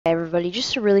everybody,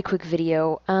 just a really quick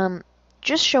video,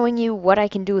 just showing you what I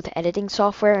can do with editing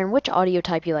software and which audio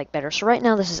type you like better. So right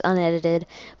now this is unedited,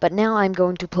 but now I'm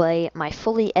going to play my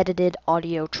fully edited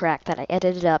audio track that I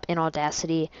edited up in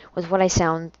Audacity with what I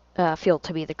feel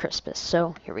to be the crispest.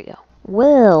 So here we go.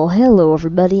 Well, hello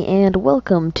everybody, and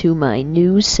welcome to my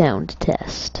new sound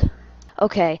test.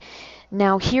 Okay,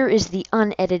 now here is the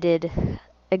unedited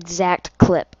exact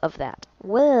clip of that.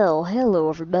 Well, hello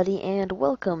everybody, and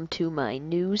welcome to my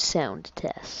new sound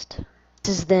test.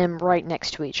 This is them right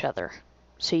next to each other,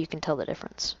 so you can tell the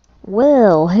difference.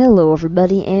 Well, hello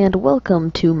everybody, and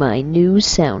welcome to my new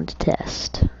sound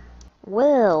test.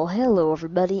 Well, hello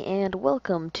everybody, and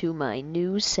welcome to my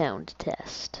new sound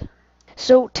test.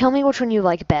 So tell me which one you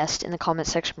like best in the comment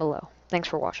section below. Thanks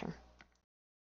for watching.